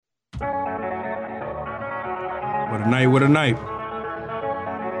What a night, what a night.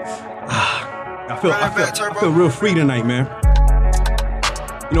 I feel real free tonight, man.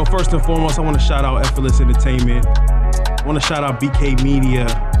 You know, first and foremost, I want to shout out Effortless Entertainment. I want to shout out BK Media.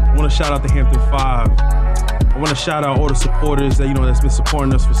 I want to shout out the Hampton 5. I want to shout out all the supporters that, that's been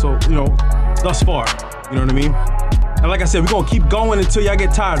supporting us for thus far. You know what I mean? And like I said, we're going to keep going until y'all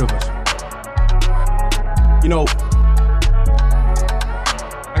get tired of us.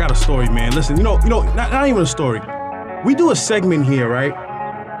 I got a story, man. Listen, not even a story. We do a segment here, right?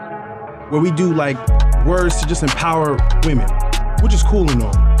 Where we do like words to just empower women, which is cool and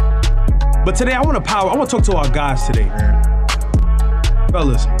all. But today I want to talk to our guys today, man.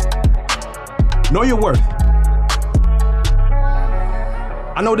 Fellas, know your worth.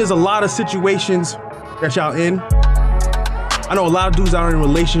 I know there's a lot of situations that y'all in. I know a lot of dudes out in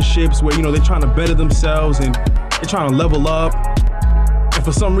relationships where, they're trying to better themselves and they're trying to level up. And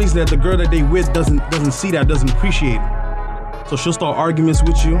for some reason that the girl that they with doesn't see that, doesn't appreciate it. So she'll start arguments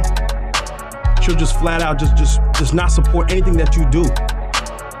with you. She'll just flat out just not support anything that you do.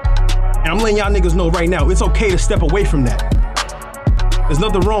 And I'm letting y'all niggas know right now, it's okay to step away from that. There's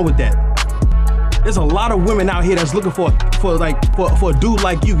nothing wrong with that. There's a lot of women out here that's looking for a dude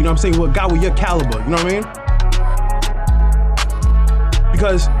like you know what I'm saying? A guy with your caliber, you know what I mean?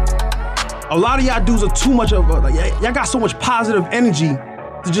 Because a lot of y'all dudes are too much of y'all got so much positive energy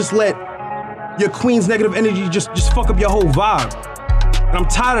to just let your queen's negative energy just fuck up your whole vibe. And I'm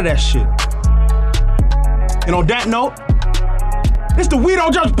tired of that shit. And on that note, it's the We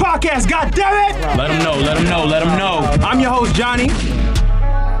Don't Judge Podcast, goddammit! Let them know. I'm your host, Johnny.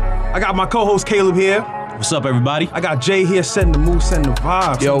 I got my co-host, Caleb, here. What's up, everybody? I got Jay here setting the mood, setting the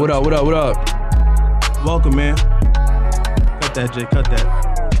vibes. Yo, what up? Welcome, man. Cut that, Jay, cut that.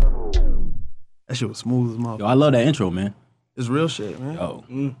 That shit was smooth as motherfucker. Yo, I love that intro, man. It's real shit, man.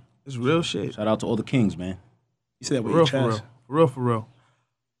 Yo. It's real shit. Shout out to all the kings, man. You said that with For your real, chest. for real.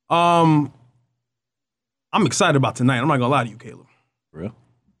 I'm excited about tonight. I'm not gonna lie to you, Caleb. For real?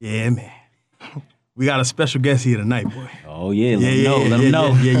 Yeah, man. We got a special guest here tonight, boy. Oh, yeah. Let them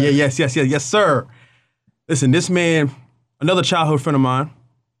know. Yes, sir. Listen, this man, another childhood friend of mine,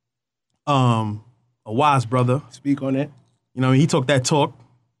 a wise brother. Speak on it. He talk that talk.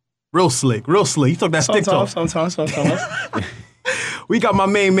 Real slick. He talk that stick talk. Sometimes. We got my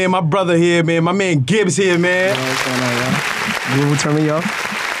main man, my brother here, man. My man Gibbs here, man. What's going on, y'all? You will turn me up?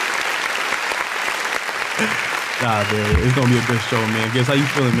 Nah, man. It's going to be a good show, man. Gibbs, how you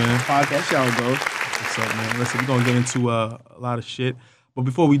feeling, man? Podcast, y'all go. What's up, man? Listen, we're going to get into a lot of shit. But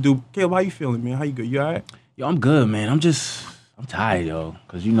before we do, Caleb, how you feeling, man? How you good? You all right? Yo, I'm good, man. I'm tired, yo.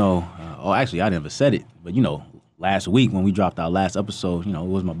 Because, actually, I never said it. But, last week when we dropped our last episode, it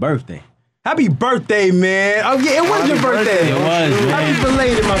was my birthday. Happy birthday, man. Oh, yeah, it was your birthday. It was, man. Happy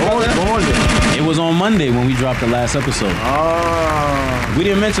belated, my brother. It was on Monday when we dropped the last episode. Oh. We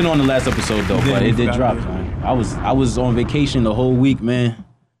didn't mention on the last episode, though, but it did drop, man. I was on vacation the whole week, man.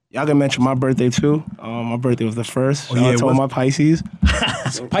 Y'all can mention my birthday, too. My birthday was the 1st. Oh, yeah, I told my Pisces.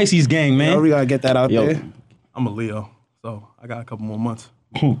 Pisces gang, man. We got to get that out there. I'm a Leo, so I got a couple more months.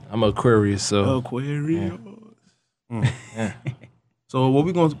 I'm Aquarius, so. Aquarius. Yeah. So what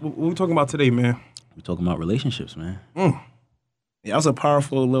we talking about today, man? We're talking about relationships, man. Yeah, that was a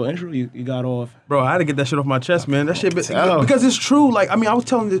powerful little intro you got off. Bro, I had to get that shit off my chest, man. That shit, because it's true. Like, I mean, I was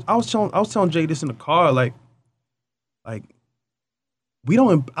telling Jay this in the car. Like we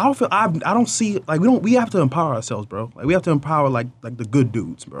don't. I don't see. Like, we have to empower ourselves, bro. Like, we have to empower like the good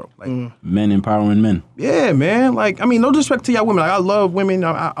dudes, bro. Like men empowering men. Yeah, man. Like, I mean, no disrespect to y'all women. Like, I love women.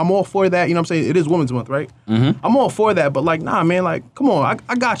 I'm all for that. You know what I'm saying? It is Women's Month, right? Mm-hmm. I'm all for that. But like, nah, man. Like, come on.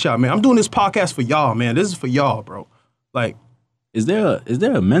 I got y'all, man. I'm doing this podcast for y'all, man. This is for y'all, bro. Like, is there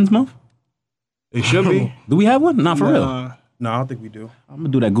a men's month? It should be. Do we have one? Not for real. No, I don't think we do. I'm gonna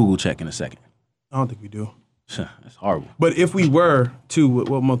do that Google check in a second. I don't think we do. That's horrible. But if we were to,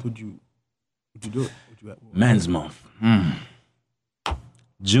 what month would you do it? Men's month.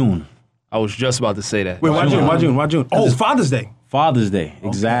 June. I was just about to say that. Wait, why June? Oh, Father's Day. Father's Day,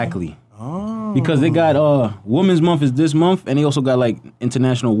 exactly. Oh. Because they got Women's Month is this month, and they also got like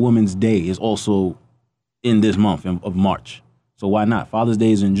International Women's Day is also in this month of March. So why not? Father's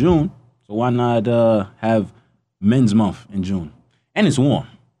Day is in June, so why not have Men's Month in June? And it's warm.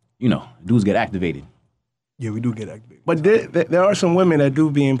 Dudes get activated. Yeah, we do get activated. But there are some women that do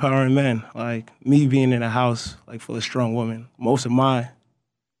be empowering men. Like me being in a house like full of strong women. Most of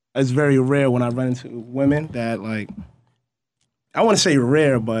it's very rare when I run into women that like, I want to say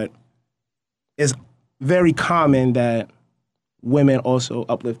rare, but it's very common that women also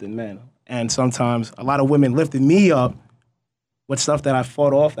uplifted men. And sometimes a lot of women lifted me up with stuff that I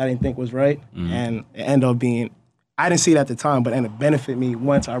fought off that I didn't think was right. Mm-hmm. And it ended up being I didn't see it at the time, but it benefited me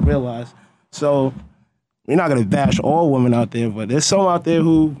once I realized. So we're not gonna bash all women out there, but there's some out there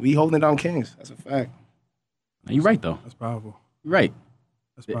who be holding down kings. That's a fact. You're right though. That's powerful. You're right.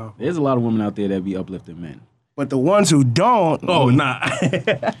 That's powerful. There's a lot of women out there that be uplifting men. But the ones who don't, Oh, nah.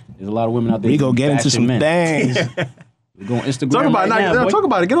 There's a lot of women out there. we go get into bashing some men. things. We go on Instagram. Talk about it. right now, Nah, boy. talk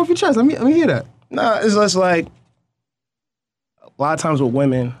about it. Get off your chest. Let me hear that. Nah, it's just like a lot of times with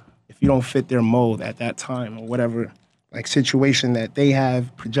women, if you don't fit their mold at that time or whatever, like situation that they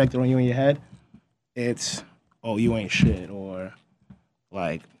have projected on you in your head, it's, oh, you ain't shit, or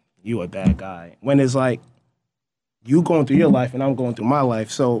like, you a bad guy. When it's like, you going through your life and I'm going through my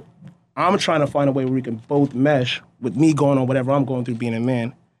life. So I'm trying to find a way where we can both mesh with me going on whatever I'm going through being a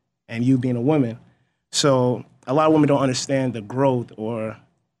man and you being a woman. So a lot of women don't understand the growth or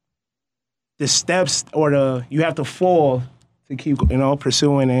the steps or you have to fall to keep,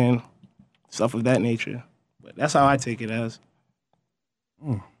 pursuing and stuff of that nature. But that's how I take it as.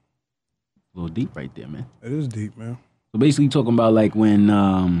 A little deep right there, man. It is deep, man. So basically talking about like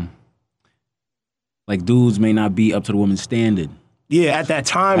when like dudes may not be up to the woman's standard Yeah, at that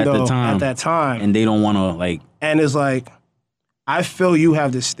time, At the though. time. At that time. and they don't want to like, And it's like, I feel you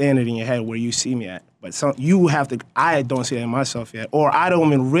have this standard in your head where you see me at. But you have to, I don't see that in myself yet. Or I don't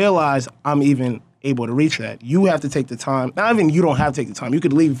even realize I'm even able to reach that. You have to take the time. Not even you don't have to take the time. You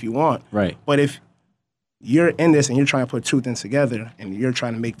could leave if you want. right. But if you're in this and you're trying to put two things together and you're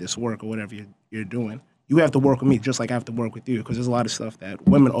trying to make this work or whatever you're doing, you have to work with me just like I have to work with you, because there's a lot of stuff that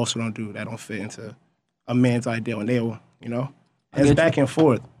women also don't do that don't fit into a man's ideal, and they'll, and it's get back and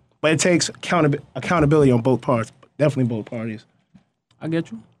forth. But it takes accountability on both parts, definitely both parties. I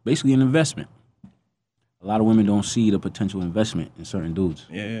get you. Basically an investment. A lot of women don't see the potential investment in certain dudes.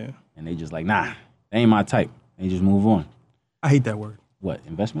 Yeah. And they just like, nah, they ain't my type. They just move on. I hate that word. What,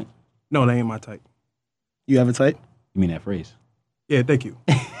 investment? No, that ain't my type. You have a type? You mean that phrase? Yeah, thank you.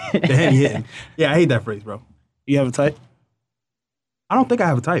 The heavy hitting. Yeah, I hate that phrase, bro. You have a type? I don't think I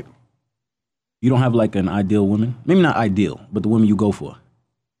have a type. You don't have like an ideal woman? Maybe not ideal, but the woman you go for.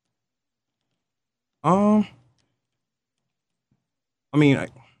 I mean,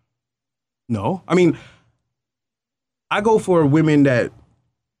 no. I mean, I go for women that,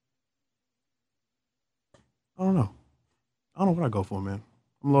 I don't know. I don't know what I go for, man.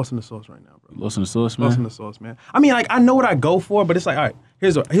 I'm lost in the sauce right now, bro. Lost in the sauce, Lost in man? the sauce, man. I mean, like, I know what I go for, but it's like, all right,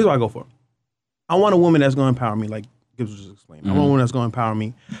 here's what I go for. I want a woman that's going to empower me, like Gibbs was just explaining. I want a woman that's going to empower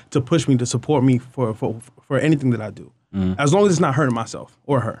me, to push me, to support me for anything that I do, as long as it's not hurting myself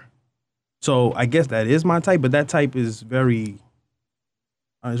or her. So I guess that is my type, but that type is very,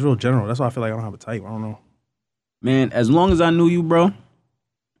 it's real general. That's why I feel like I don't have a type. I don't know. Man, as long as I knew you, bro,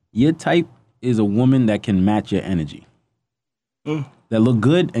 your type is a woman that can match your energy. That look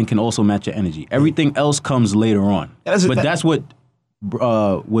good and can also match your energy. Everything else comes later on. That's what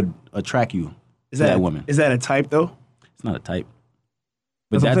would attract you to that woman. Is that a type, though? It's not a type.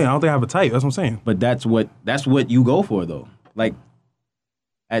 But That's what I'm saying. I don't think I have a type. That's what I'm saying. But that's what you go for, though. Like,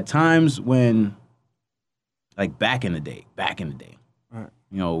 at times when, like back in the day, Right.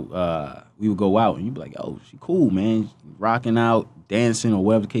 we would go out and you'd be like, oh, she cool, man. She rocking out, dancing, or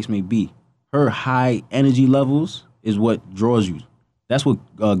whatever the case may be. Her high energy levels is what draws you. That's what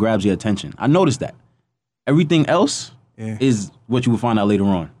grabs your attention. I noticed that. Everything else is what you will find out later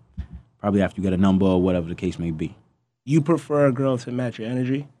on. Probably after you get a number or whatever the case may be. You prefer a girl to match your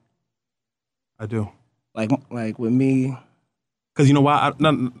energy? I do. Like with me, Because you know why? I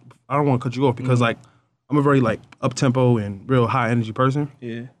don't want to cut you off because like I'm a very like up tempo and real high energy person.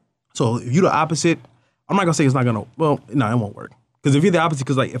 yeah. So if you're the opposite, I'm not gonna say it's not gonna. Well, no, it won't work. Because if you're the opposite,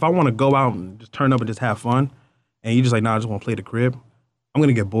 because like if I want to go out and just turn up and just have fun, and you just like, nah, I just want to play the crib, I'm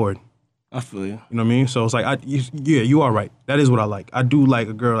gonna get bored. I feel you. You know what I mean? So it's like, you are right. That is what I like. I do like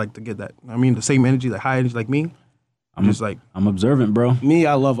a girl like to get that. I mean, the same energy, like high energy, like me. I'm just like, I'm observant, bro. Me,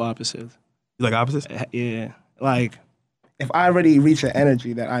 I love opposites. you like opposites. Yeah. Like, if I already reach an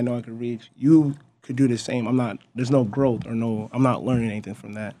energy that I know I could reach, you could do the same. There's no growth or I'm not learning anything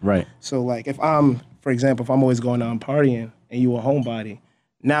from that. Right. So, like, for example, if I'm always going out and partying and you a homebody,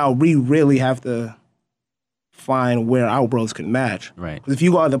 now we really have to find where our worlds can match. Right. Because if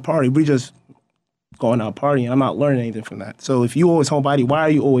you go out to the party, we just going out partying. I'm not learning anything from that. So if you always homebody, why are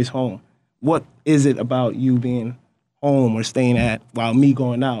you always home? What is it about you being home or staying at while me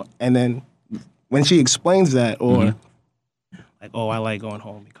going out? And then when she explains that, or like, oh, I like going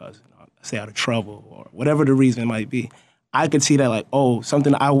home because I stay out of trouble, or whatever the reason might be, I could see that like, oh,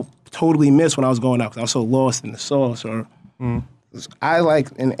 something I totally missed when I was going out because I was so lost in the sauce. Or I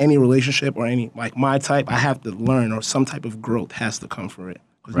like in any relationship or any like my type, I have to learn, or some type of growth has to come for it.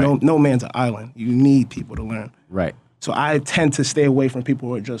 'Cause Right. no man's an island. You need people to learn. Right. So I tend to stay away from people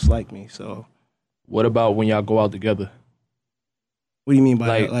who are just like me. So What about when y'all go out together? what do you mean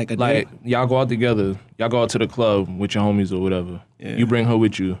by like a date? y'all go out together, y'all go out to the club with your homies or whatever. Yeah. You bring her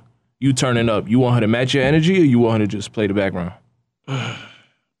with you. You turning up. You want her to match your energy or you want her to just play the background?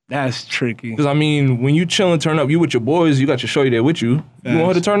 That's tricky. Because I mean, when you chilling, turn up, you with your boys, you got your shorty there with you. You want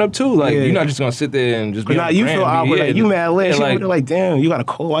her to turn up too. Like Yeah. you're not just gonna sit there and just be. But now on the you gram feel and be, awkward, like you mad lit. yeah, She like, like, damn, you got a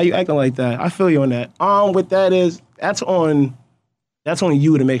cold. Why you acting like that? I feel you on that. What that is, that's on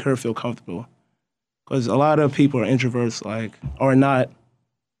you to make her feel comfortable. Because a lot of people are introverts, like, or not.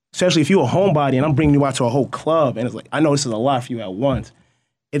 Especially if you're a homebody and I'm bringing you out to a whole club, and it's like, I know this is a lot for you at once.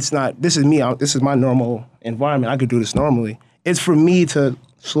 It's not. This is me. This is my normal environment. I could do this normally. It's for me to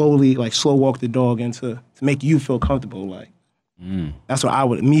slowly, like, slow walk the dog into to make you feel comfortable. Like, that's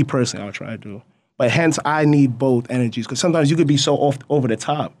what me personally, I would try to do. But hence, I need both energies because sometimes you could be so over the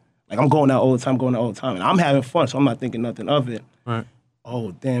top. Like, I'm going out all the time, and I'm having fun, so I'm not thinking nothing of it. Right.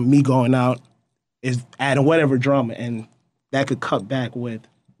 Oh, damn, me going out is adding whatever drama, and that could cut back with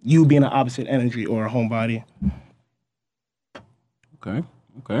you being an opposite energy or a homebody. Okay.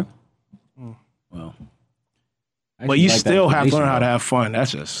 Well. But you still have to learn how to have fun.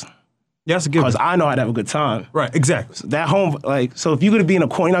 That's just Yeah, that's a good because one. I know how to have a good time. Right, exactly. That home, like, so if you're gonna be in a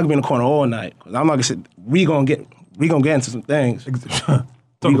corner, you're not gonna be in a corner all night. 'Cause I'm not gonna sit. We gonna get into some things.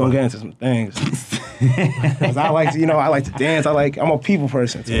 We gonna get into some things. 'Cause I like to dance. I'm a people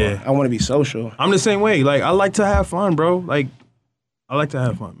person. So Yeah. I want to be social. I'm the same way. Like, I like to have fun, bro. Like, I like to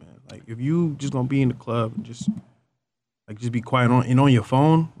have fun, man. Like, if you just gonna be in the club and just be quiet on your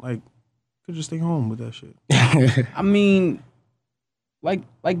phone, like, you could just stay home with that shit. I mean, like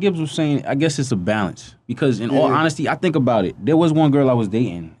Gibbs was saying, I guess it's a balance. Because in all honesty, I think about it. There was one girl I was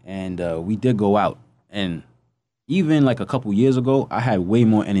dating, and we did go out. And even like a couple years ago, I had way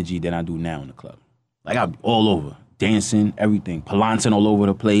more energy than I do now in the club. Like, I'd be all over, dancing, everything, palancing all over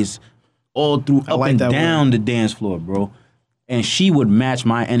the place, all through, up like and that down the dance floor, bro. And she would match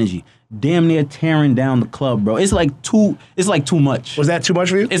my energy, damn near tearing down the club, bro. It's like too much. Was that too much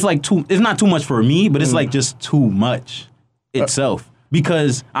for you? It's not too much for me, but it's like just too much itself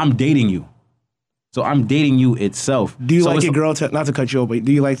because I'm dating you. So I'm dating you itself. Do you So like it's- your girl to, not to cut you off, but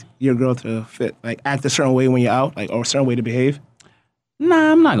do you like your girl to act a certain way when you're out, like, or a certain way to behave?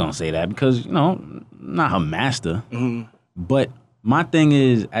 Nah, I'm not gonna say that because, not her master. But my thing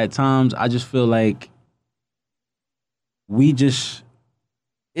is, at times, I just feel like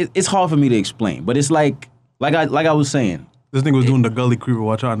it's hard for me to explain. But it's like I was saying, This nigga was doing the gully creeper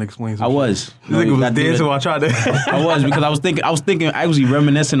while trying to explain I something. was. This nigga was dancing while trying to. I was because I was thinking actually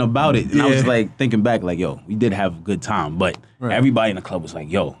reminiscing about it, and I was Yeah. like thinking back, like, yo, we did have a good time, but Right. everybody in the club was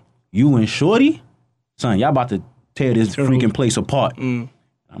like, yo, you and Shorty, son, y'all about to tear this freaking place apart. I'm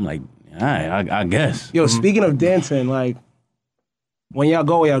like, all right, I guess. Yo, speaking of dancing, like, when y'all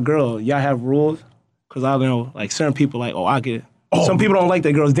go with your girl, y'all have rules? Because I know, like, certain people, like, some people don't like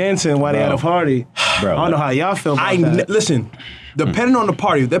their girls dancing while they at a party. Bro, I don't know how y'all feel about that. Listen, depending on the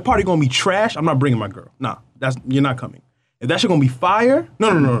party, if that party gonna be trash, I'm not bringing my girl. Nah, you're not coming. If that shit gonna be fire,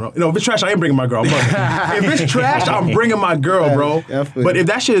 no. If it's trash, I ain't bringing my girl. I'm bugging. If it's trash, I'm bringing my girl, bro. Yeah, I feel But you. if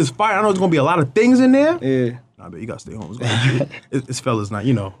that shit is fire, I know there's gonna be a lot of things in there. Yeah. Nah, but you gotta stay home. It's fellas, not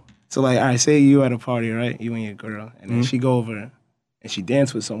So, like, all right, say you at a party, right? You and your girl, and then she go over and she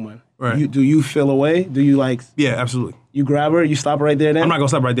dance with someone. Right. Do you feel away? Do you, like, Yeah, absolutely. you grab her, you stop right there then? I'm not gonna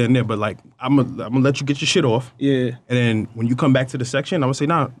stop right there and there, but like I'm gonna let you get your shit off. Yeah. And then when you come back to the section, I'm gonna say,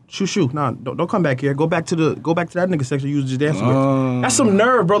 nah, shoot, nah, don't come back here. Go back to that nigga section you was just dancing with. That's some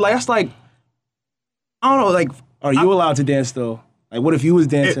nerve, bro. Like, that's like, I don't know, like, Are you allowed to dance, though? Like, what if you was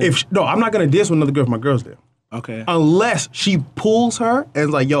dancing? no, I'm not gonna dance with another girl if my girl's there. Okay. Unless she pulls her and is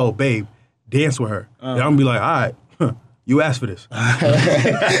like, yo, babe, dance with her. Then I'm gonna be like, all right, you asked for this.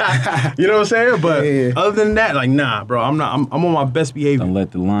 You know what I'm saying? But Yeah. other than that, like, nah, bro, I'm on my best behavior. Don't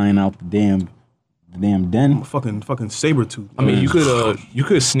let the lion out the damn den. Fucking saber tooth. I mean, you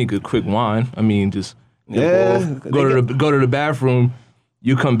could sneak a quick wine. I mean, just Yeah. go to the bathroom.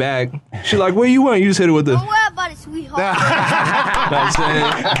 You come back. She's like, where you went? You just hit it with the. Don't worry about it, sweetheart. You know what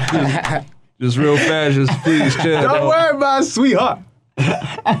I'm saying? Just real fast. Just please chill. Don't worry about it, sweetheart.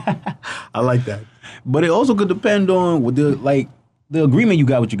 I like that. But it also could depend on what the agreement you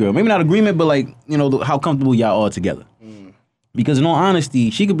got with your girl. Maybe not agreement, but like, how comfortable y'all are together. Because in all honesty,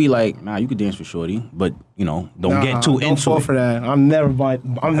 she could be like, nah, you could dance with Shorty, but don't get too don't into fall it. for that. I'm never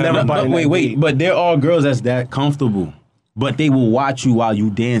biting. Wait. But there are girls that's that comfortable. but they will watch you while you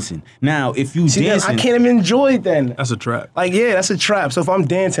dancing. Now, if you See, then dancing, I can't even enjoy it then. That's a trap. Like, yeah, that's a trap. So if I'm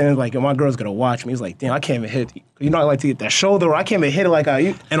dancing, like, and my girl's gonna watch me, it's like, damn, I can't even hit. You know, I like to get that shoulder, or I can't even hit it like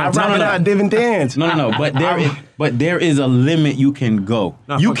I. And on top I of that- didn't dance. No. But there is a limit you can go.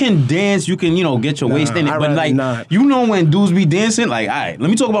 Nah, You fuck can dance. You can get your waist in it. I'd But rather like not. you know when dudes be dancing, like all right, let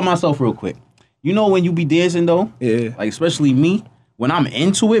me talk about myself real quick. You know when you be dancing though, Yeah. like especially me. When I'm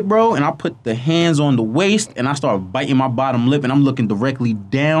into it, bro, and I put the hands on the waist and I start biting my bottom lip and I'm looking directly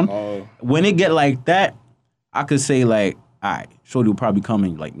down, when it get like that, I could say like, all right, shorty will probably come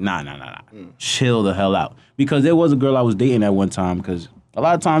in like, nah. Chill the hell out. Because there was a girl I was dating at one time, because a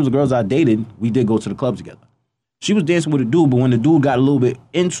lot of times the girls I dated, we did go to the club together. She was dancing with a dude, but when the dude got a little bit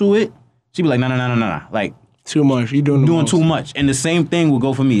into it, she'd be like, nah. Like, Too much. You doing the most. too much. And the same thing will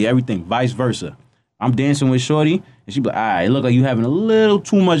go for me, everything, vice versa. I'm dancing with shorty, and she be like, all right, it look like you having a little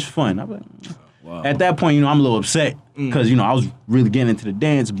too much fun. I'm like, wow. At that point, I'm a little upset because, I was really getting into the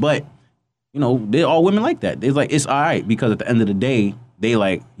dance. But, they're all women like that. They're like, it's all right because at the end of the day, they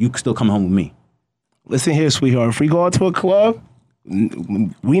like, you can still come home with me. Listen here, sweetheart. If we go out to a club,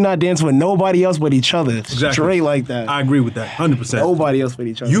 we not dancing with nobody else but each other. Exactly. Straight like that. I agree with that, 100%. Nobody else but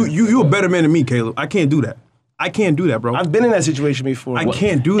each other. You a better man than me, Caleb. I can't do that. I can't do that, bro. I've been in that situation before. I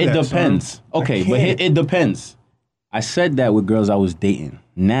can't do that. It depends. Son. Okay, but it depends. I said that with girls I was dating.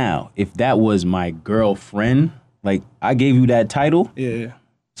 Now, if that was my girlfriend, like I gave you that title, Yeah.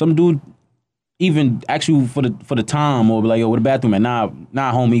 some dude even ask you for the time or be like, yo, where the bathroom at? Nah,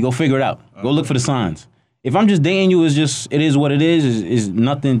 homie, go figure it out. Go look for the signs. If I'm just dating you, it is what it is. Is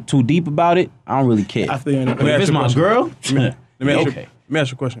nothing too deep about it. I don't really care. I feel you. But if it's my girl, Let me ask okay. you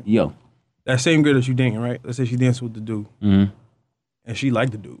a question. Yo, That same girl that you dating, right? Let's say she dancing with the dude, and she like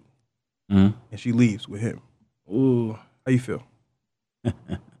the dude, and she leaves with him. Ooh. How you feel?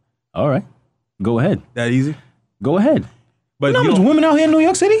 all right, go ahead. That easy? Go ahead. But You know how you much don't- women out here in New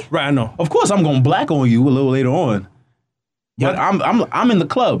York City? right? I know. Of course, I'm gonna black on you a little later on. But I'm in the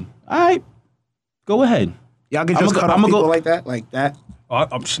club. All right, go ahead. Y'all can just cut off people like that? Like that? Oh,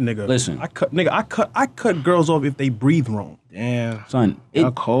 I'm nigga. Listen. I cut girls off if they breathe wrong. Damn. Son,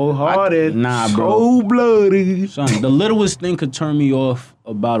 Y'all cold-hearted. Nah, bro. Cold-blooded. Son, the littlest thing could turn me off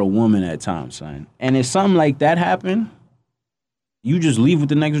about a woman at times, son. And if something like that happen, you just leave with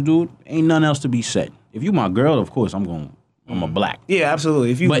the next dude, ain't nothing else to be said. If you my girl, of course I'm a black. Yeah,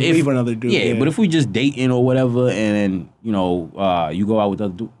 absolutely. If you leave another dude. Yeah, but if we just dating or whatever and then, you go out with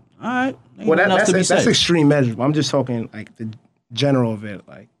other dude, all right. Ain't Well, nothing else to be that's said. extreme measures. I'm just talking like the general of it.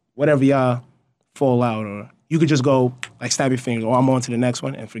 Like whatever y'all fall out, or you could just go like snap your fingers, or I'm on to the next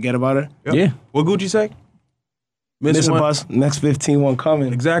one and forget about her. Yep. Yeah. What Gucci say? Miss a one. bus, next 15 one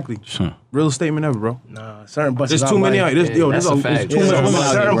coming. Exactly. Huh. Realest statement ever, bro. Nah, certain buses. There's too I many. like. There's too that's a many. fact. Too Yeah, many certain women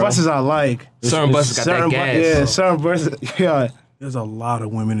out certain there, bro. buses I like. Certain buses got that Certain gas. yeah, certain buses. Yeah, There's a lot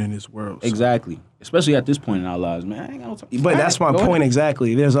of women in this world. son. Exactly. Especially at this point in our lives, man. I ain't got no time. but that's my Go point ahead.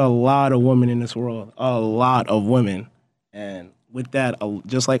 exactly. There's a lot of women in this world. A lot of women, and with that,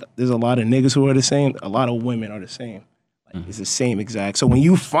 just like there's a lot of niggas who are the same, a lot of women are the same. Like it's the same exact. So when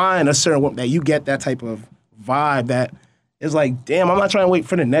you find a certain woman that you get that type of vibe that is like, damn, I'm not trying to wait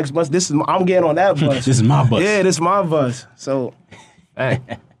for the next bus. I'm getting on that bus. This is my bus. Yeah, this is my bus. So Hey,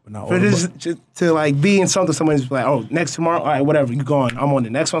 But not all for the this bu- to like be in something, somebody's like, oh, next tomorrow, all right, whatever, you going. I'm on the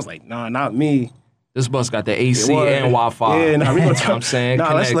next one. It's like, nah, not me. this bus got the AC Word. and Wi-Fi. Yeah, nah, we gonna You know what I'm saying?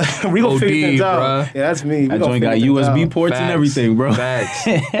 Nah, let's Connect we gonna OD, figure things out. bruh. Yeah, that's me. That joint got USB ports and Facts. everything, bro.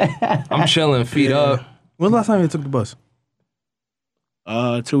 Facts. I'm chilling, feet up. When's the last time you took the bus?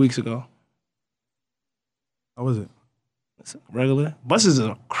 2 weeks ago. How was it? Regular buses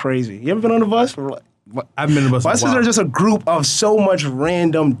are crazy. You ever been on a bus? I haven't been in the bus. in a Buses while. are just a group of so much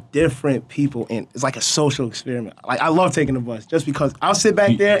random, different people, and it's like a social experiment. Like I love taking the bus just because I'll sit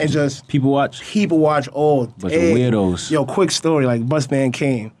back there and just People watch. people watch all Bunch of day. weirdos. Yo, quick story. Like bus man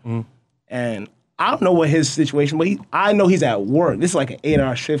came, and I don't know what his situation, but I know he's at work. This is like an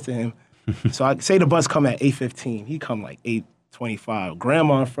 8-hour shift to him. So I say the bus come at 8:15. He come like 8:25.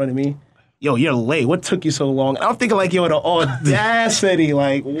 Grandma in front of me. Yo, you're late. What took you so long? And I'm thinking like, yo, the audacity.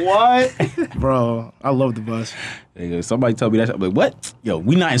 Like, what? Bro, I love the bus. Somebody tell me that. I'm like, what? Yo,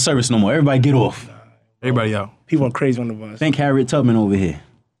 we not in service no more. Everybody get off. Everybody out. People are crazy on the bus. Thank Harriet Tubman over here.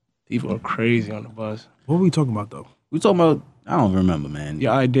 People are crazy on the bus. What were we talking about though? We talking about, I don't remember, man.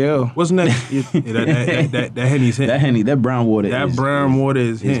 Your ideal. Wasn't that that Henny's hit? That Henny, that brown water That brown water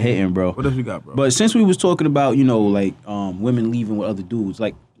is hitting, bro. What else we got, bro? But since we was talking about, like women leaving with other dudes,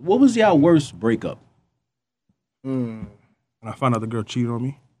 like what was y'all worst breakup? when I found out the girl cheated on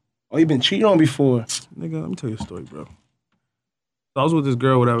me, Oh, you been cheating on before? nigga, let me tell you a story, bro. So I was with this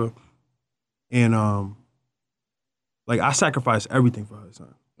girl, whatever, and Like, I sacrificed everything for her,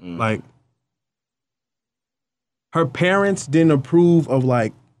 son. Like, her parents didn't approve of,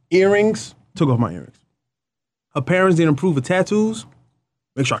 like, earrings. Took off my earrings. Her parents didn't approve of tattoos.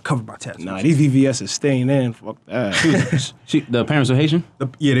 Make sure I cover my tattoos. Nah, these VVS is staying in. Fuck that. The parents are Haitian?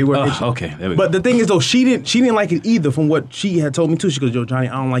 Yeah, they were Haitian. Okay, there we go. But the thing is, though, she didn't like it either from what she had told me, too. She goes, yo, Johnny,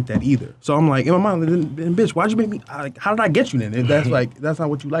 I don't like that either. So I'm like, in my mind, then bitch, why'd you make me, how did I get you then? If that's like, that's not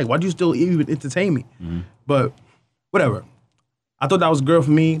what you like. Why'd you still even entertain me? But whatever. I thought that was a girl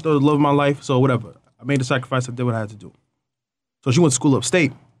for me, thought it was the love of my life, so whatever. I made the sacrifice, I did what I had to do. So she went to school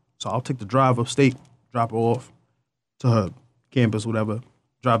upstate. So I'll take the drive upstate, drop her off to her campus, whatever.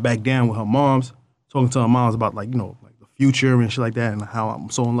 Drive back down with her moms, talking to her moms about, like, you know, like the future and shit like that, and how I'm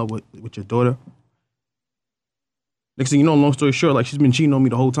so in love with your daughter. Next thing you know, long story short, like, she's been cheating on me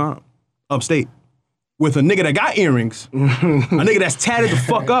the whole time, upstate, with a nigga that got earrings, a nigga that's tatted the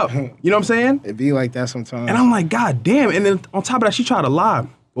fuck up. You know what I'm saying? It be like that sometimes. And I'm like, God damn. And then on top of that, she tried to lie.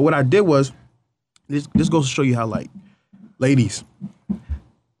 But what I did was, this goes to show you how, like, ladies,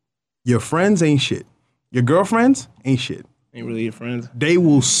 your friends ain't shit. Your girlfriends ain't shit. Ain't really your friends. They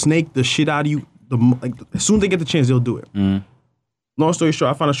will snake the shit out of you. As soon as they get the chance, they'll do it. Long story short,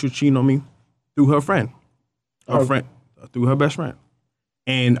 I found out she was cheating on me through her friend. Through her best friend.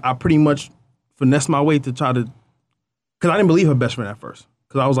 And I pretty much finessed my way to try to, because I didn't believe her best friend at first.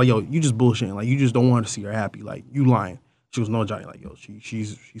 Because I was like, yo, you just bullshitting. Like, you just don't want her to see her happy. Like, you lying. She was, no, Johnny. Like, yo,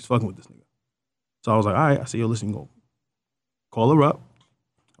 she's fucking with this nigga. So I was like, all right. I said, yo, listen, go call her up.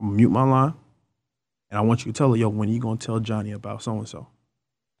 I'm going to mute my line. And I want you to tell her, yo, when you going to tell Johnny about so-and-so?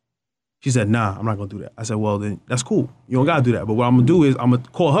 She said, nah, I'm not going to do that. I said, well, then that's cool. You don't got to do that. But what I'm going to do is I'm going to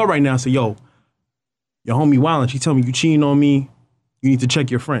call her right now and say, yo, your homie wildin'. She tell me you cheating on me. You need to check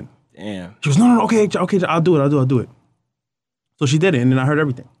your friend. Damn. She goes, no, okay, I'll do it. So she did it, and then I heard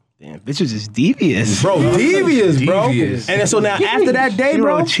everything. Damn, bitch was just devious. Bro, devious, bro. Devious. And then so now after that day, She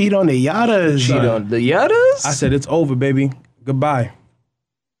bro, don't cheat on the Yattas. Cheat on the Yattas? I said, it's over, baby. Goodbye.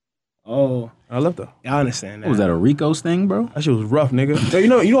 Oh, I left her. I understand that. Was that a Rico's thing, bro? That shit was rough, nigga. You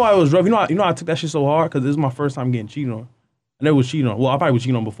know why it was rough? You know I took that shit so hard? Because this is my first time getting cheated on. I never was cheating on. Well, I probably was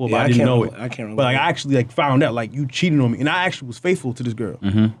cheating on before, but Yeah, I didn't know it. I can't remember. But like I actually like found out like you cheated on me, and I actually was faithful to this girl.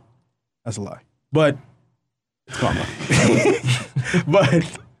 Mm-hmm. That's a lie. But come on.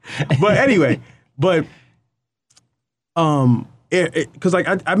 but anyway, because like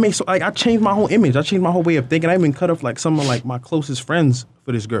I made so like I changed my whole image. I changed my whole way of thinking. I even cut off like some of like my closest friends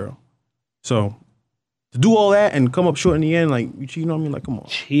for this girl. So to do all that and come up short in the end, like you cheating on me, like come on.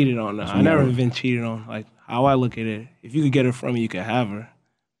 Cheated on her. I never been cheated on. Like how I look at it, if you could get her from me, you could have her.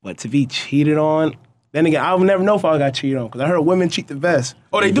 But to be cheated on, then again, I would never know if I got cheated on because I heard women cheat the best.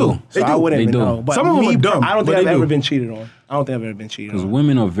 Oh, they do. So I wouldn't even know. But Some of them me, are dumb, I don't but think I've they do. ever been cheated on. I don't think I've ever been cheated Because on.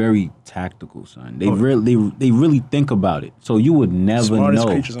 women are very tactical, son. They really think about it. So you would never Smartest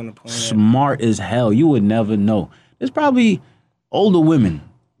know. creatures on the planet. Smart as hell. You would never know. There's probably older women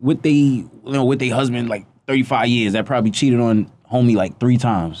with their husband like 35 years that probably cheated on homie like 3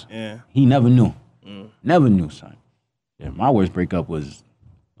 times. Yeah. He never knew. Never knew, son. Yeah, my worst breakup was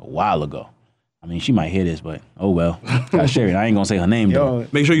a while ago. I mean, she might hear this, but oh well. I share it. I ain't gonna say her name though. Yo,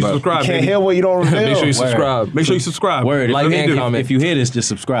 Make sure you subscribe. can't baby. hear what you don't reveal. Make sure you subscribe. Make sure you subscribe. Word. Like and comment. If you hear this, just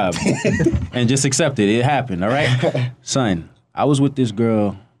subscribe and just accept it. It happened. All right, son. I was with this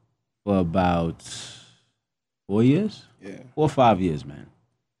girl for about 4 years. Yeah. 4 or 5 years, man.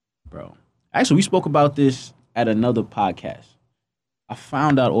 Bro. Actually, we spoke about this at another podcast. I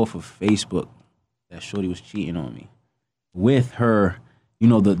found out off of Facebook that Shorty was cheating on me with her, you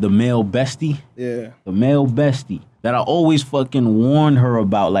know, the male bestie. Yeah. The male bestie that I always fucking warned her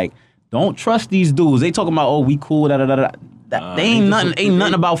about. Like, don't trust these dudes. They talking about, oh, we cool, da da da da. They ain't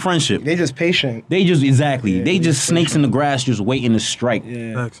nothing about friendship. They just patient. They just they just snakes in the grass, just waiting to strike.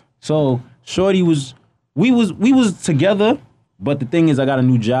 Yeah. Thanks. So Shorty we was together, but the thing is, I got a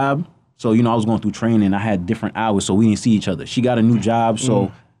new job. So, you know, I was going through training. I had different hours, so we didn't see each other. She got a new job, so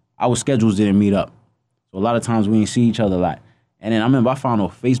our schedules didn't meet up. So a lot of times we didn't see each other a lot. And then I remember I found on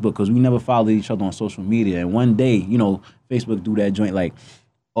Facebook because we never followed each other on social media. And one day, you know, Facebook do that joint like,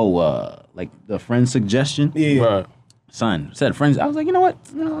 like the friend suggestion. Yeah. Right. Son, said friends. I was like, you know what?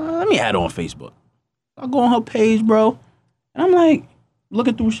 Let me add her on Facebook. I go on her page, bro. And I'm like,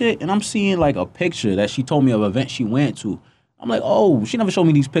 looking through shit, and I'm seeing like a picture that she told me of an event she went to. I'm like, oh, she never showed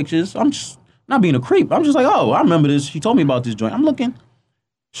me these pictures. I'm just not being a creep. I'm just like, oh, I remember this. She told me about this joint. I'm looking,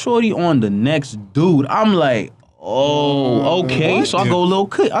 Shorty on the next dude. I'm like, oh, okay. What? So I go a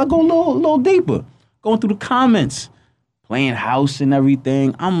little deeper. Going through the comments, playing house and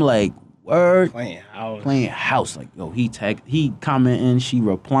everything. I'm like, word. Playing house. Like, yo, he commenting, she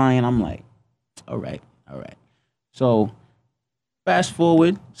replying. I'm like, all right. So fast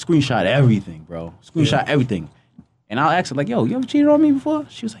forward, screenshot everything, bro. Screenshot everything. And I'll ask her, like, yo, you ever cheated on me before?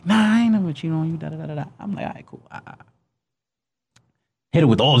 She was like, nah, I ain't never cheated on you, da-da-da-da. I'm like, all right, cool. Hit her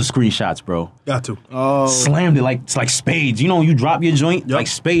with all the screenshots, bro. Got to. Oh, Slammed it like it's like spades. You know when you drop your joint? Like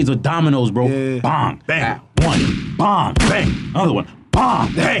spades or dominoes, bro. Yeah. Bang. Bang. One. Bang. Bang. Another one.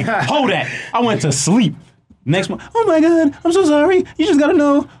 Bang. Bang. Hold that. I went to sleep. Next one. Oh my God, I'm so sorry. You just gotta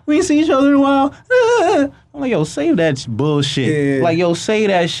know we ain't seen each other in a while. I'm like, yo, save that bullshit. Yeah. Like, yo, say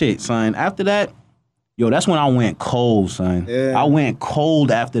that shit, son. After that, yo, that's when I went cold, son. Yeah. I went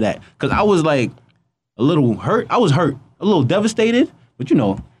cold after that. Cause I was like a little hurt. I was hurt, a little devastated. But you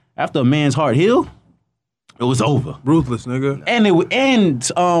know, after a man's heart healed, it was over. Ruthless, nigga. And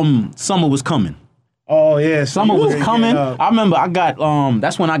summer was coming. oh yeah. So Summer you was were coming. getting up. I remember I got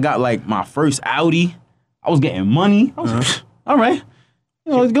that's when I got like my first Audi. I was getting money. I was like, all right.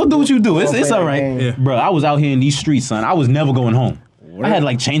 You know, go do what you do. It's all right. Yeah. Bro, I was out here in these streets, son. I was never going home. I had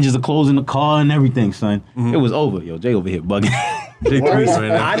like changes of clothes in the car and everything, son. It was over. Yo, Jay over here bugging. Jay Priest right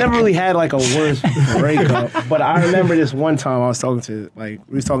now. I never really had like a worse breakup, but I remember this one time I was talking to, like,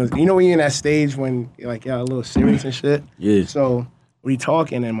 we was talking, you know when you're in that stage when you're like, yeah, a little serious and shit? Yeah. So we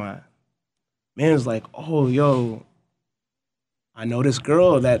talking and my man was like, oh, yo, I know this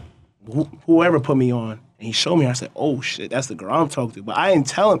girl that whoever put me on. And he showed me, I said, oh shit, that's the girl I'm talking to. But I didn't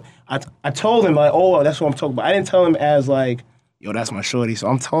tell him, I told him like, oh, that's what I'm talking about. I didn't tell him as like, yo, that's my shorty. So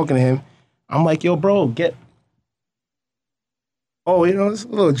I'm talking to him. I'm like, yo, bro, oh, you know, it's a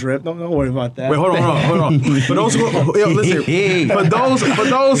little drip. Don't worry about that. Wait, hold on. For those who, yo, listen. For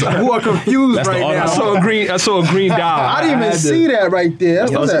those who are confused That's the right now, Audemars. I saw a green dial. I didn't even see that right there.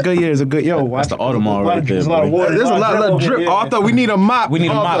 Yo, it's a good year. It's a good, yo, watch. the Audemars right there, There's a lot of boy. water. There's a lot of drip. Yeah. Arthur, we need a mop. We need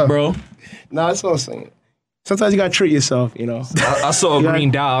a mop, Arthur. bro. Nah, that's what I'm saying. Sometimes you gotta treat yourself, you know. I saw a green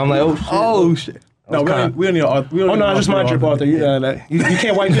dial. I'm like, oh shit. Oh shit. No, we don't need Arthur. Oh no, it's just my drip, Arthur. You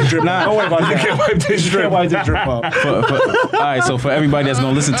can't wipe this drip. Nah, don't worry about that. You can't wipe this drip. You can't wipe this drip off. All right, so for everybody that's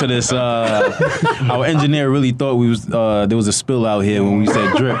gonna listen to this, our engineer really thought there was a spill out here when we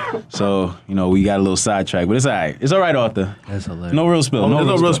said drip. So you know we got a little sidetrack, but it's all right. It's all right, Arthur. That's hilarious. No real spill. There's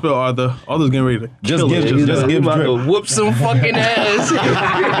no real spill, Arthur. Arthur's getting ready to Just kill give, it. just give about drip. to whoop some fucking ass.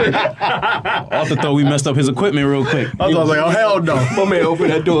 Arthur thought we messed up his equipment real quick. I was like, oh hell no. My man, open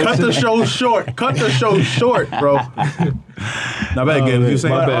that door. Cut the show short. Cut the show short, bro. Now back again. You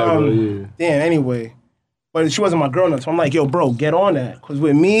saying My bad, bro. Yeah. Damn, anyway. But she wasn't my girl enough. So I'm like, yo, bro, get on that. Because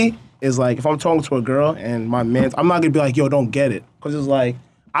with me, it's like, if I'm talking to a girl and my man, I'm not going to be like, yo, don't get it. Because it's like,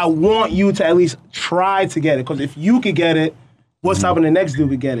 I want you to at least try to get it. Because if you could get it, what's stopping the next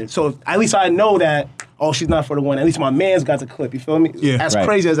dude to get it? So at least I know that, oh, she's not for the one. At least my man's got the clip. You feel me? Yeah. As Right.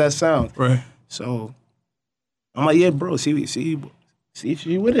 crazy as that sounds. Right. So I'm like, yeah, bro, see if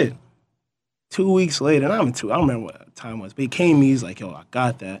she with it. 2 weeks later, and I don't remember what the time was, but he came to me, he's like, yo, I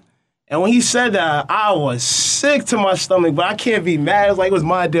got that. And when he said that, I was sick to my stomach, but I can't be mad. It was like, it was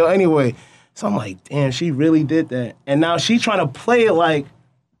my deal anyway. So I'm like, damn, she really did that. And now she's trying to play it like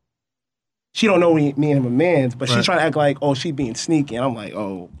she don't know me and him are mans, but she's Right. trying to act like, oh, she being sneaky. And I'm like,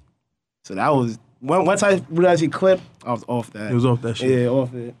 oh. So that was, once I realized he clipped, I was off that. It was off that shit. Yeah,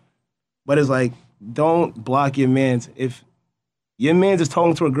 off it. But it's like, don't block your mans. If your man's is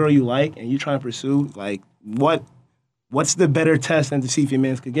talking to a girl you like and you trying to pursue, like, what's the better test than to see if your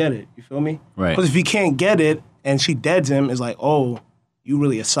man's could get it? You feel me? Right. Because if he can't get it and she deads him, it's like, oh, you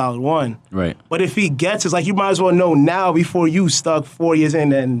really a solid one. Right. But if he gets it, it's like you might as well know now before you stuck 4 years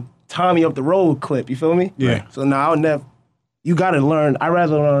in and Tommy up the road clip. You feel me? Yeah. So now you got to learn. I'd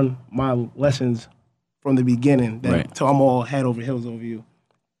rather learn my lessons from the beginning than Right. till I'm all head over heels over you.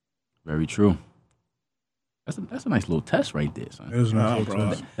 Very true. That's a nice little test right there, son. It was Nah, not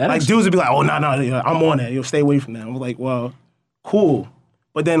bro. That Like is- dudes would be like, oh, no, I'm on that. You'll stay away from that. I'm like, well, cool.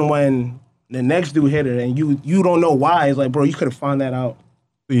 But then when the next dude hit her and you don't know why, it's like, bro, you could have found that out.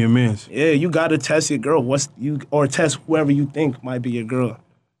 your man's. Yeah, you got to test your girl. Or test whoever you think might be your girl.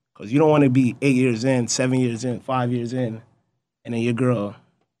 Because you don't want to be 8 years in, 7 years in, 5 years in, and then your girl,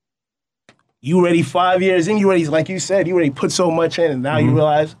 you already 5 years in, you already, like you said, you already put so much in, and now you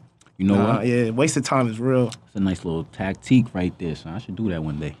realize, You know what? yeah, wasted time is real. It's a nice little tactique right there, son. I should do that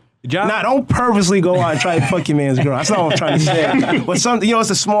one day. Nah, don't purposely go out and try to fuck your man's girl. That's not what I'm trying to say. But it's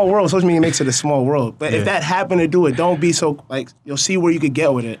a small world. Social media makes it a small world. But if that happened to do it, don't be so, like, you'll see where you could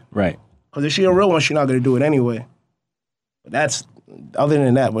get with it. Right. Because if she a real one, she's not going to do it anyway. But that's, other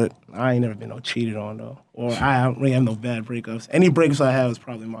than that, but I ain't never been no cheated on, though. Or I don't really have no bad breakups. Any breakups I have is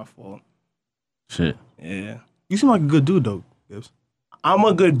probably my fault. Shit. Yeah. You seem like a good dude, though, Gibbs. I'm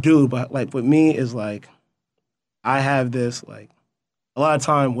a good dude, but, like, with me, is like, I have this, like, a lot of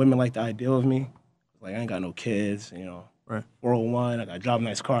time women like the idea of me. Like, I ain't got no kids, you know. Right. 401, I got a job,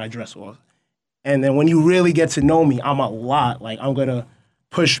 nice car, I dress well. And then when you really get to know me, I'm a lot. Like, I'm gonna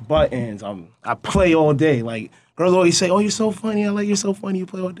push buttons. I play all day. Like, girls always say, "Oh, you're so funny. I like you're so funny. You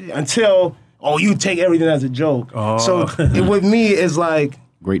play all day." Until, "Oh, you take everything as a joke." Oh. So with me, it's like,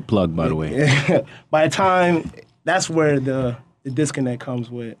 Great plug, by the way. by the time, that's where the disconnect comes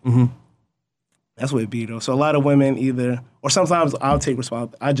with. That's what it be, though. So a lot of women either, or sometimes I'll take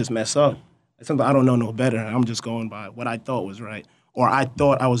responsibility. I just mess up. Sometimes I don't know no better. I'm just going by what I thought was right. Or I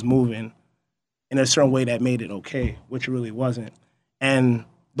thought I was moving in a certain way that made it okay, which it really wasn't. And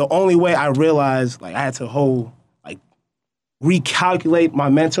the only way I realized, like, I had to recalculate my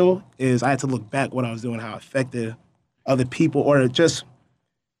mental is I had to look back what I was doing, how it affected other people, or just,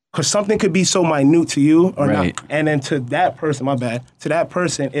 because something could be so minute to you or Right. not. And then to that person, my bad, to that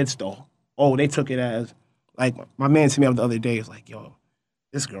person, it's they took it as, like, my man to me the other day was like, "Yo,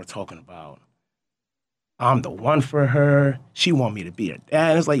 this girl talking about, I'm the one for her. She want me to be her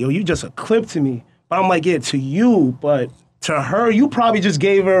dad." And it's like, "Yo, you just a clip to me." But I'm like, "Yeah, to you, but to her, you probably just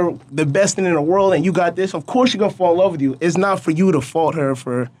gave her the best thing in the world and you got this. Of course she's gonna fall in love with you. It's not for you to fault her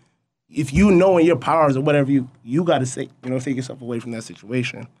for, if you know in your powers or whatever, you gotta say, take yourself away from that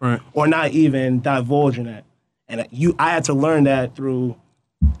situation. Right. Or not even divulge in that. And I had to learn that through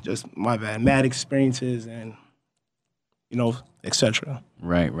just my mad experiences and, etc.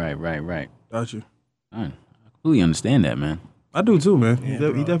 Right. Got you. I completely understand that, man. I do too, man. Yeah, He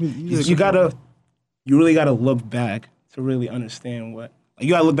bro. definitely. You really gotta look back to really understand you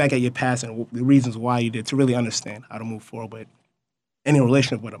gotta look back at your past and the reasons why you did to really understand how to move forward with any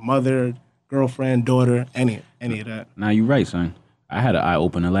relationship with a mother, girlfriend, daughter, any of that. Now you're right, son. I had an eye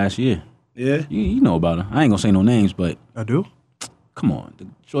opener last year. Yeah? You know about her. I ain't gonna say no names, but I do. come on. The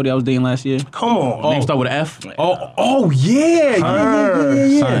shorty I was dating last year. Come on. Name start with an F. Oh yeah.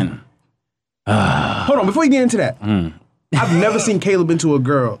 Yeah. Son. Hold on, before you get into that, I've never seen Caleb into a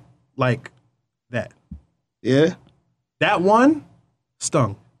girl like that. Yeah? That one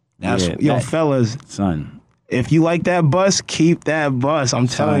stung. That's Yeah, that- fellas, Son. if you like that bus, keep that bus. I'm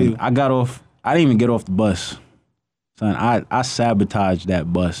telling you. I didn't even get off the bus. Son, I sabotaged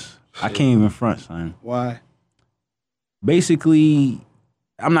that bus. I can't even front, son. Why? Basically,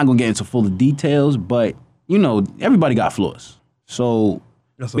 I'm not gonna get into full of details, but everybody got flaws. So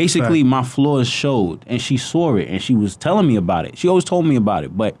That's a basically fact. my flaws showed and she saw it and she was telling me about it. She always told me about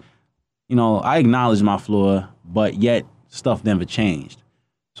it, but I acknowledged my flaw, but yet stuff never changed.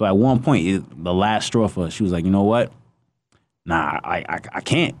 So at one point, the last straw for her, she was like, "You know what? Nah, I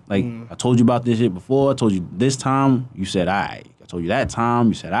can't. Like, I told you about this shit before. I told you this time, you said I told you that time,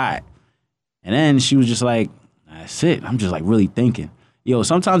 you said I." And then she was just like, "That's it." I'm just like really thinking. Yo,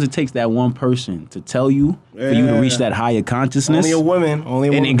 sometimes it takes that one person to tell you for you to reach that higher consciousness. Only a woman.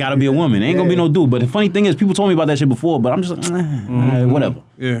 And it gotta be a woman. It ain't gonna be no dude. But the funny thing is, people told me about that shit before, but I'm just like, whatever.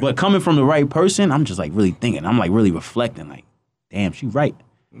 Yeah. But coming from the right person, I'm just like really thinking. I'm like really reflecting, like, damn, she right.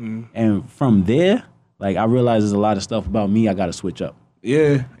 And from there, like I realized there's a lot of stuff about me I gotta switch up. Yeah,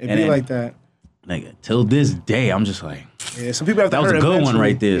 it And be then- like that. Nigga, till this day, I'm just like, Yeah, some people have to That was hurt a good one immensely.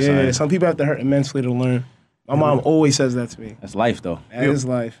 right there, Yeah, son. some people have to hurt immensely to learn. My mom always says that to me. that's life though. That is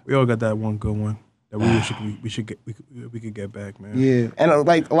life. We all got that one good one that we could get back, man. Yeah, and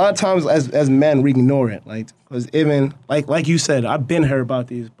like a lot of times as men we ignore it, like because even like you said, I've been heard about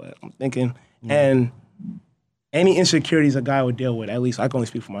these, but I'm thinking and any insecurities a guy would deal with, at least I can only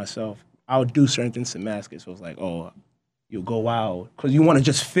speak for myself. I would do certain things to mask it, so it's like, oh, you'll go out because you want to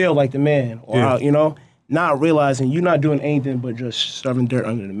just feel like the man, or not realizing you're not doing anything but just shoving dirt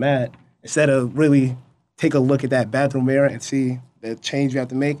under the mat instead of really take a look at that bathroom mirror and see the change you have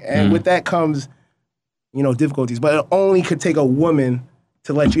to make. And with that comes, difficulties. But it only could take a woman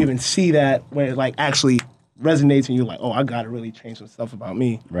to let you even see that when it like actually resonates and you're like, oh, I gotta really change some stuff about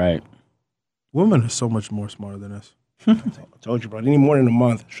me. Right. Women are so much more smarter than us. I told you, bro. They need more than a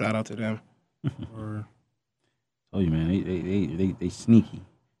month. Shout out to them. Or Told you, man. They sneaky.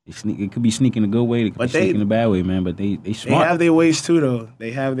 They sneak. It could be sneaking a good way. It could But be sneaking a bad way, man. But they They smart. have their ways too, though.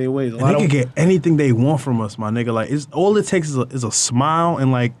 They have their ways. A and lot they of can get anything they want from us, my nigga. Like it's all it takes is a smile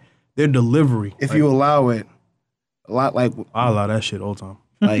and like their delivery. if Like, you allow it, a lot I allow that shit all the time.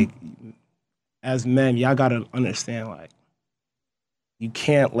 like as men, y'all gotta understand, like, you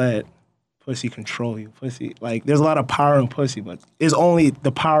can't let pussy control you. Pussy, like, there's a lot of power in pussy, but it's only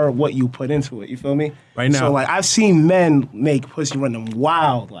the power of what you put into it. You feel me? Right now. So, like, I've seen men make pussy run them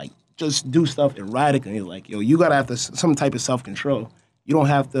wild, like, just do stuff erratically. Like, yo, you gotta have some type of self-control. You don't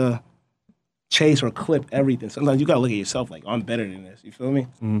have to chase or clip everything. Sometimes you gotta look at yourself like, I'm better than this. You feel me?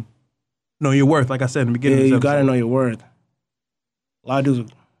 Know your worth, like I said in the beginning. Yeah, of this you gotta episode. know your worth. A lot of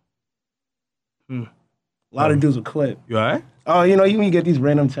dudes, A lot of dudes will clip. You all right? Oh, you know, you get these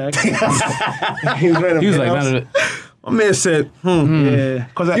random texts. These random He was like, hiccups. none of the, My man said, Yeah,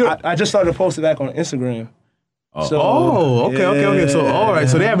 because I just started posting back on Instagram. So, okay. So, all right.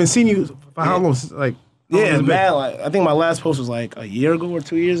 So they haven't seen you for how long? Like, how long Yeah, has it's it been? mad. Like, I think my last post was like a year ago or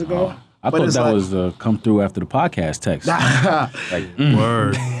 2 years ago. I But thought it's that like- was come through after the podcast text.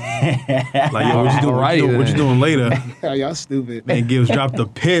 Word. Like, yo, what you doing? Alrighty What you doing later? Y'all stupid. And Gibbs dropped the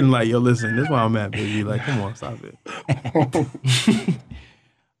pin. Like, yo, listen, this is why I'm at, baby. Like, come on, stop it.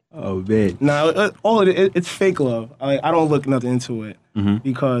 Oh man. No, it's fake love. I don't look nothing into it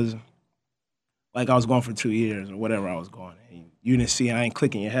because, like, I was going for 2 years or whatever I was going. And you didn't see it. I ain't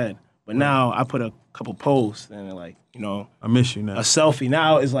clicking your head. But now I put a couple posts and like, you know, I miss you now. a selfie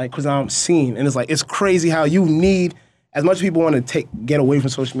now is like because I'm seen, and it's like it's crazy how you need as much people want to get away from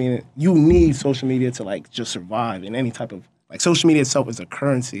social media. You need social media to like just survive in any type of like social media itself is a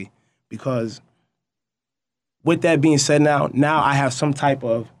currency because with that being said, now I have some type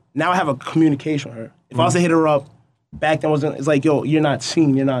of now I have a communication with her. If I was to hit her up back then, it's like yo, you're not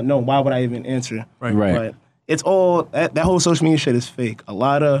seen, you're not known. Why would I even answer? Right. But it's all that whole social media shit is fake. A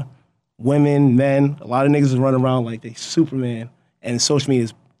lot of women, men, a lot of niggas is running around like they Superman, and social media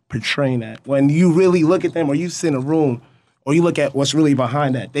is portraying that. When you really look at them, or you sit in a room, or you look at what's really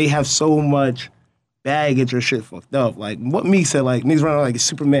behind that, they have so much baggage or shit fucked up. Like what Meek said, like niggas running around like a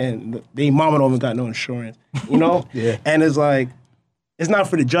Superman, they mama don't even got no insurance, you know? Yeah. And it's like, it's not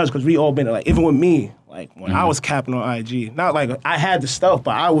for the judge because we all been like, even with me, like when I was capping on IG, not like I had the stuff,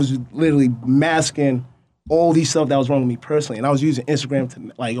 but I was literally masking all these stuff that was wrong with me personally. And I was using Instagram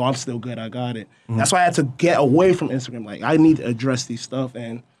to like, oh, I'm still good, I got it. That's why I had to get away from Instagram. Like, I need to address these stuff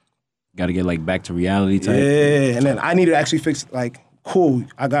and Got to get like back to reality type. yeah, and then I need to actually fix like, cool,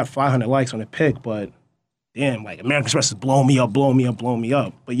 I got 500 likes on the pic, but damn, like American Express is blowing me up.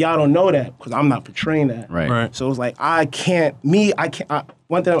 But y'all don't know that because I'm not portraying that. Right. So it's like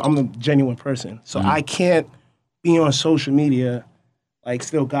one thing, I'm a genuine person. So I can't be on social media, like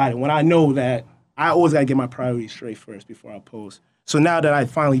still got it. When I know that I always gotta get my priorities straight first before I post. So now that I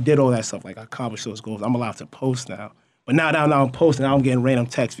finally did all that stuff, like I accomplished those goals, I'm allowed to post now. But now I'm posting, now I'm getting random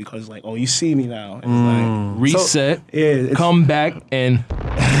texts because like, oh, you see me now. And it's like, reset, so, yeah, it's, come back, and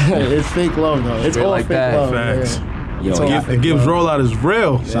it's fake love though. It's Straight all like fake that. love. Facts. Yeah. Yo, It's all y'all, fake Gibbs love. rollout is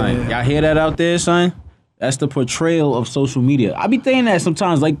real. son, y'all hear that out there, son? That's the portrayal of social media. I be thinking that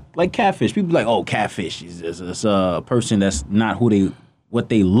sometimes, like catfish. People be like, oh, catfish is a person that's not what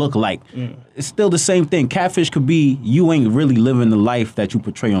they look like. It's still the same thing. Catfish could be you ain't really living the life that you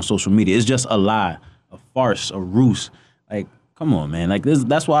portray on social media. It's just a lie, a farce, a ruse. Like, come on, man. Like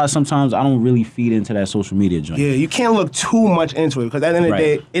that's why sometimes I don't really feed into that social media joint. Yeah, you can't look too much into it because at the end of the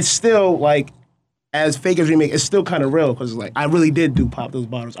Right. day, it's still like, as fake as we make, it's still kind of real because like I really did pop those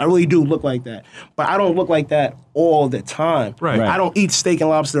bottles. I really do look like that, but I don't look like that all the time. Right. I don't eat steak and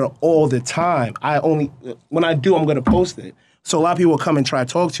lobster all the time. When I do, I'm gonna post it. So a lot of people will come and try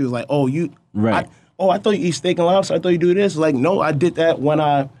to talk to you like, oh, Right. I thought you eat steak and lobster. I thought you do this. Like, no, I did that for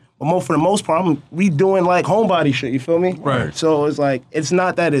the most part, I'm redoing like homebody shit. You feel me? Right. So it's like it's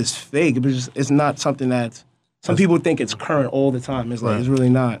not that it's fake. It's not something that some people think it's current all the time. It's like it's really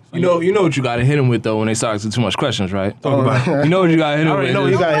not. you know what you got to hit him with though when they start asking too much questions, right? Talk about it. You know what you got to hit him already with. know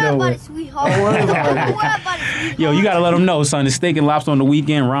you Don't gotta worry know about it. it, sweetheart. Don't worry about it. Don't worry about it, sweetheart. Yo, you gotta let them know, son. It's steak and lobster on the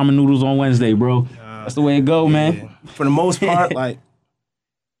weekend, ramen noodles on Wednesday, bro. That's the way it go, man. For the most part, like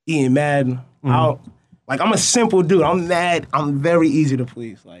eating mad. I'm a simple dude. I'm mad. I'm very easy to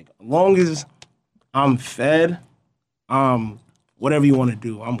please. Like as long as I'm fed, whatever you want to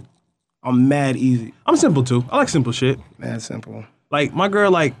do, I'm mad easy. I'm simple too. I like simple shit. Mad simple. Like my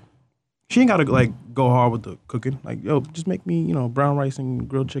girl, like she ain't gotta like go hard with the cooking. Like yo, just make me brown rice and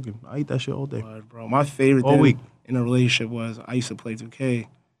grilled chicken. I eat that shit all day. But, bro, my favorite All thing week. in a relationship was I used to play 2K.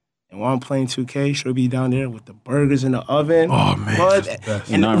 And while I'm playing 2K, she'll be down there with the burgers in the oven. Oh, man, But, that's the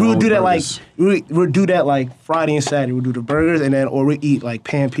best. and Nothing we wrong would do with that burgers. we'll do that like Friday and Saturday. We'll do the burgers and then or we eat like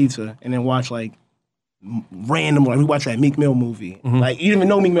pan pizza and then watch like random we watch that Meek Mill movie. Like you didn't even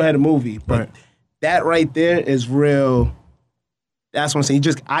know Meek Mill had a movie, but Right. that right there is real. That's what I'm saying.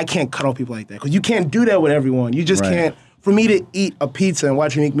 I can't cut off people like that because you can't do that with everyone. You just Right. can't. For me to eat a pizza and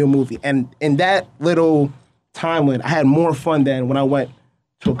watch a Meek Mill movie, and in that little time limit, I had more fun than when I went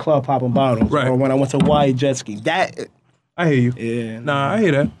to a club popping bottles Right. or when I went to Hawaii jet ski. That, I hear you. yeah, Nah, I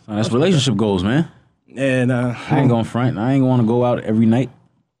hear that. Son, that's relationship goals, man. and I ain't going front. I ain't going to go out every night.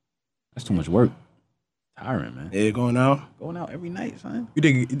 That's too much work. Tiring, man. yeah, going out. Going out every night, son. You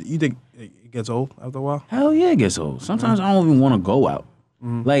think it gets old after a while? Hell yeah, it gets old. Sometimes I don't even want to go out.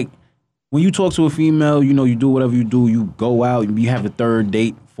 Like, when you talk to a female, you know, you do whatever you do. You go out, you have a third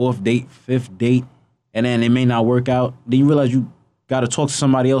date, fourth date, fifth date, and then it may not work out. Then you realize you got to talk to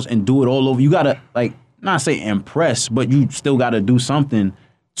somebody else and do it all over. You got to, like, not say impress, but you still got to do something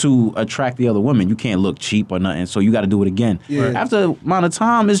to attract the other women. You can't look cheap or nothing, so you got to do it again. Yeah. After a amount of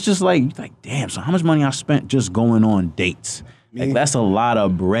time, it's just like, damn, so how much money I spent just going on dates? Like, that's a lot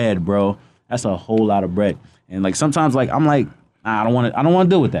of bread, bro. That's a whole lot of bread. And, like, sometimes, like, I'm like, nah, I don't want to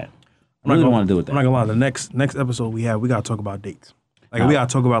deal with that. I really don't want to deal with that. I'm not gonna lie. The next episode we gotta talk about dates. Like we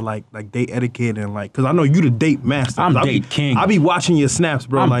gotta talk about like date etiquette and like, cause I know you the date master. I'm date king. I be watching your snaps,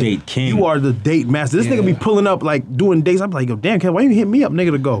 bro. I'm like, date king. You are the date master. This nigga be pulling up like doing dates. I'm like, yo, damn, Kev, why you hit me up, nigga,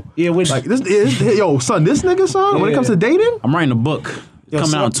 to go? Yeah, which Like this is yo, son. This nigga, son. When it comes to dating, I'm writing a book.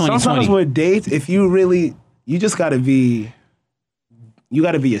 Coming out in 2020. Sometimes with dates, if you just gotta be. You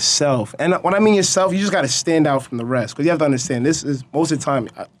got to be yourself. And when I mean yourself, you just got to stand out from the rest. Because you have to understand, this is, most of the time,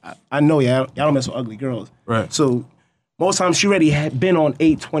 I know y'all don't mess with ugly girls. Right. So most times she already had been on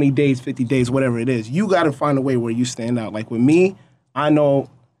 8, 20 days, 50 days, whatever it is. You got to find a way where you stand out. Like with me, I know,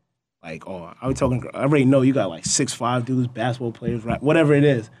 like, I already know you got like 6'5" dudes, basketball players, right? Whatever it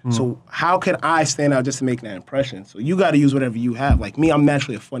is. So how can I stand out just to make that impression? So you got to use whatever you have. Like me, I'm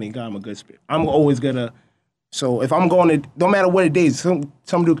naturally a funny guy. I'm a good spirit. I'm always going to. So if I'm going to, no matter what it is, some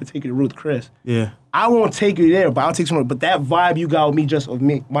dude could take you to Ruth Chris. yeah. I won't take you there, but I'll take someone. But that vibe you got with me, just of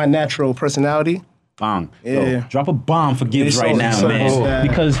me, my natural personality. Bang. Yeah. Yo, drop a bomb for Gibbs It's right so- now, so- man. yeah.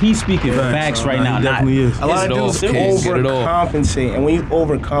 Because he's speaking facts right now. He definitely is. A lot Get of it dudes off, kids. Get it off. overcompensate, and when you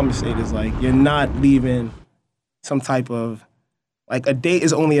overcompensate, it's like you're not leaving some type of, like, a date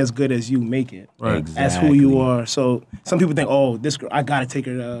is only as good as you make it. Right. As who you are. So some people think, oh, this girl, I gotta take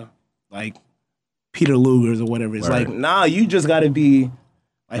her to, like, Peter Luger's or whatever. It's Right. like, nah, you just gotta be,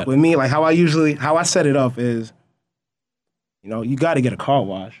 like, with me, like, how I set it up is, you know, you gotta get a car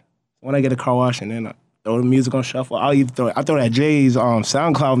wash. When I get a car wash and then I throw the music on shuffle, I'll either throw that Jay's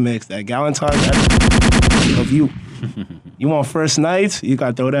SoundCloud mix, that Galentine. If you want first nights, you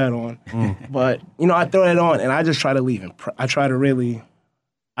gotta throw that on. But, you know, I throw that on and I just try to leave. And I try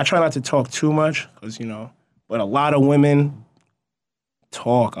not to talk too much, because, you know, but a lot of women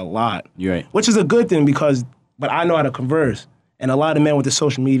talk a lot. You're right. Which is a good thing but I know how to converse. And a lot of men with the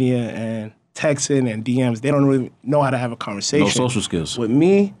social media and texting and DMs, they don't really know how to have a conversation. No social skills. With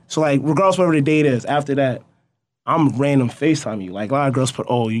me, so like regardless of whatever the date is, after that, I'm random FaceTime you. Like a lot of girls put,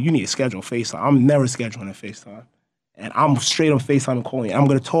 oh, you need to schedule FaceTime. I'm never scheduling a FaceTime. And I'm straight on FaceTime and calling you. I'm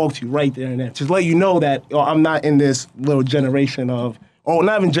gonna talk to you right there and then. Just let you know that I'm not in this little generation of,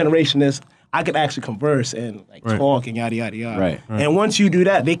 not even generation, this, I could actually converse and like talk and yada, yada, yada. Right. And once you do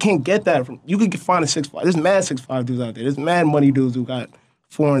that, they can't get that from, you could find a 6'5". There's mad 6'5" dudes out there. There's mad money dudes who got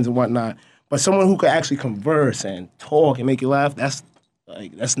foreigns and whatnot. But someone who could actually converse and talk and make you laugh, that's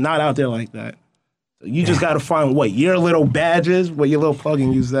not out there like that. So you just got to find your little badges, your little plug,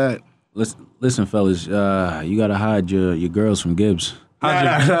 and use that. Listen, fellas, you gotta hide your girls from Gibbs. You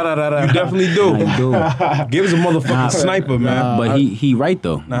definitely do. Nah, you do. Gibbs a motherfucking sniper, man. But he right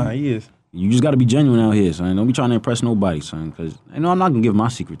though. Nah, he is. You just gotta be genuine out here, son. Don't be trying to impress nobody, son. Because I know I'm not gonna give my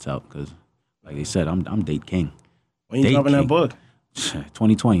secrets out. Because, like they said, I'm date king. When you Date dropping that king. book,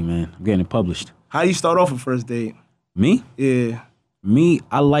 2020, man. I'm getting it published. how do you start off a first date? Me? Yeah.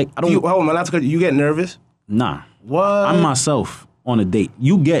 I don't. Hold on, not to cut you. You get nervous? Nah. What? I'm myself on a date.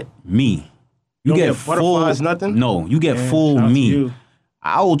 You get me. You don't get get full. butterflies, nothing? No, you get Yeah, full shout out to me. you.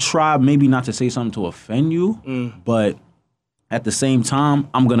 I will try maybe not to say something to offend you, but at the same time,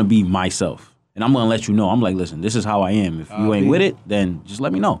 I'm gonna be myself. And I'm gonna let you know. I'm like, listen, this is how I am. If you ain't with it, then just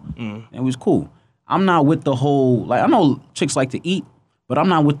let me know. And it was cool. I'm not with the whole, like, I know chicks like to eat, but I'm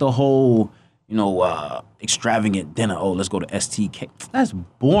not with the whole, extravagant dinner. Oh, let's go to STK. That's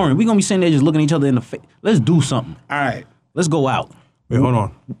boring. We gonna be sitting there just looking at each other in the face. Let's do something. All right. Let's go out. Wait, hold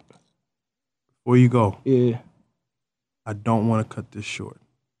on. Before you go, Yeah. I don't want to cut this short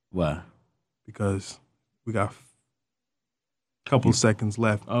Why? because we got a couple seconds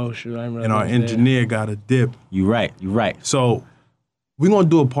left, Oh, shoot. I remember. and our engineer got a dip. You right. You right. So we're gonna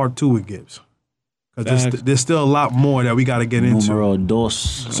do a part 2 with Gibbs because Facts. there's still a lot more that we got to get into. Numero dos.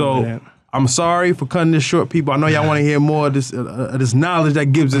 So Yeah. I'm sorry for cutting this short, people. I know y'all want to hear more of this knowledge that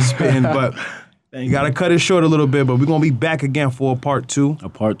Gibbs is spitting, but you got to cut it short a little bit. But we're gonna be back again for a part 2. A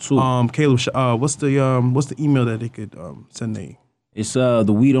part 2. Caleb, what's the email that they could send they? It's the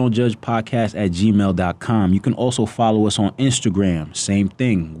We Don't Judge podcast at gmail.com. You can also follow us on Instagram. Same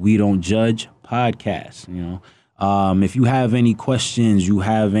thing. We Don't Judge podcast. If you have any questions, you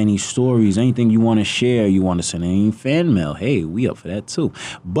have any stories, anything you want to share, you want to send any fan mail, hey, we up for that too.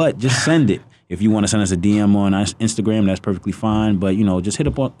 But just send it. If you want to send us a DM on Instagram, that's perfectly fine. But, you know, just hit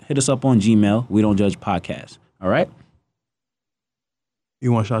us up on Gmail. We Don't Judge Podcast. All right?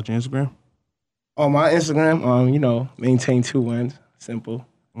 You want to shout your Instagram? On my Instagram, you know, maintain 2 wins. Simple.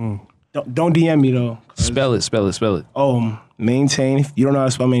 Don't DM me though. Spell it. Maintain. If you don't know how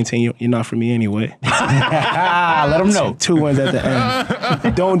to spell maintain, you're not for me anyway. Let them know. 2 wins at the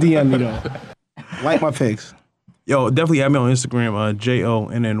end. Don't DM me though. Like my pics. Yo, definitely add me on Instagram,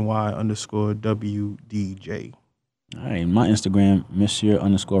 JONNY_WDJ. All right, my Instagram,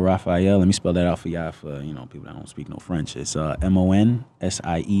 Monsieur_Raphael. Let me spell that out for y'all for, you know, people that don't speak no French. It's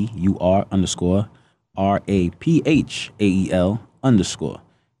MONSIEUR_RAPHAEL_.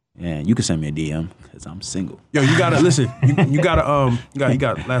 And you can send me a DM because I'm single. Yo, you gotta listen. You got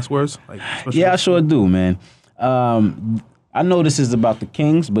last words? Like, yeah, I sure do, man. I know this is about the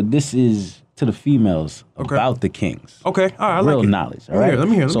kings, but this is to the females about the kings. Okay, all right, I real like it. knowledge. All right, Let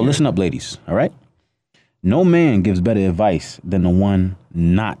me hear. So listen up, ladies. All right. No man gives better advice than the one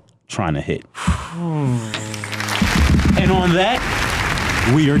not trying to hit. And on that,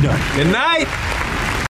 we are done. Good night.